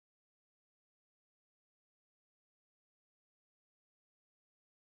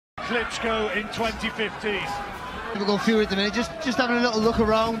Klitschko in 2015. Typical Fury at the minute, just having a little look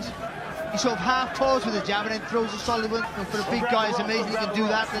around. He sort of half paused with the jab and then throws a solid one. For a big guy, it's amazing he can do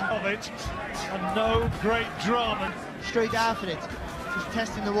that. And no great drama. Straight after it, just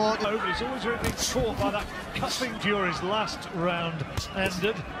testing the water. He's always been caught by that cutting. Fury's last round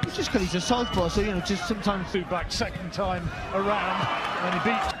ended. It's just because he's a southpaw, so you know, just sometimes back second time around when he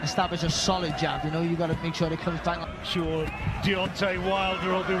beat. Establish a solid jab. You know, you got to make sure it comes back. Sure, Deontay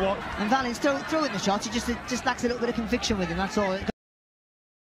Wilder will be what. And Valin's throwing the shots. He just lacks a little bit of conviction with him. That's all.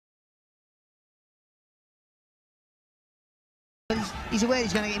 He's aware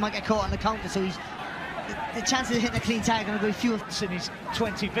he might get caught on the counter, so the chances of hitting a clean tag are going to be few. In his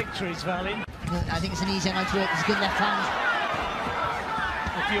 20 victories, Valin. I think it's an easy amount to work. It's a good left hand.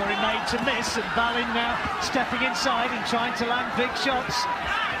 Fury made to miss, and Valin now stepping inside and trying to land big shots.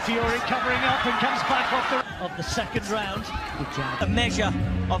 Fury covering up and comes back off the second round. Good jab. A measure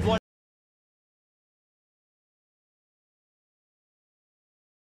of what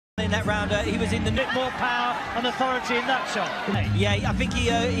in that round, he was in the bit more power and authority in that shot. Yeah, I think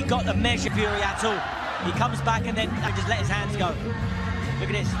he got the measure. Fury at all. He comes back and then just let his hands go. Look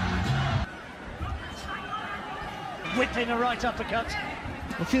at this. Whipping a right uppercut.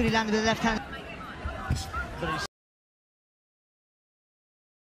 Well, Fury landed with the left hand. But he's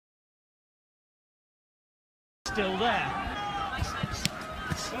still there.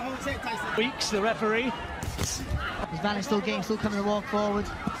 Weeks, the referee. Valin still game, still coming to walk forward.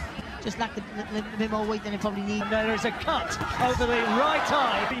 Just lacked a bit more weight than he probably needs. And there is a cut over the right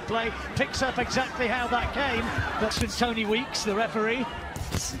eye. Replay picks up exactly how that came. That's Tony Weeks, the referee.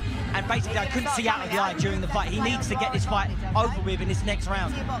 And basically, I couldn't see out of the eye during the fight. He needs to get this fight over with in this next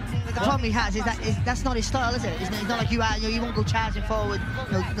round. The problem he has is that's not his style, is it? It's not like you won't go charging forward,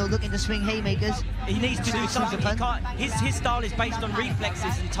 looking to swing haymakers. He needs to do something. He can't, his style is based on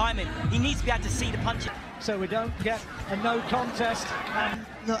reflexes and timing. He needs to be able to see the punches. So we don't get a no contest. And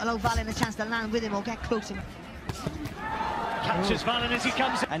allow Valin a chance to land with him or get close to him. Catches Valin as he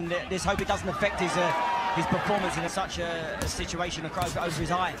comes in. And let's hope it doesn't affect his performance in such a situation across over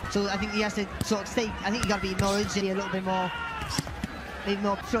his eye. So I think he has to sort of stay. I think you got to be more urgent, a little bit more, maybe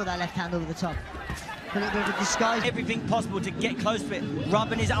more. Throw that left hand over the top. A little bit of a disguise. Everything possible to get close to it.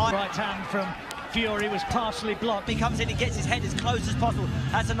 Rubbing his eye. Right hand from Fury was partially blocked. He comes in and gets his head as close as possible.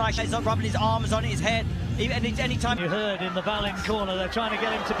 That's a nice shot. He's not rubbing his arms on his head. Any time you heard in the Valin corner, they're trying to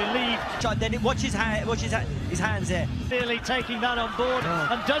get him to believe. Then watch his hands there. Clearly taking that on board.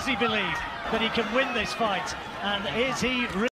 And does he believe that he can win this fight? And is he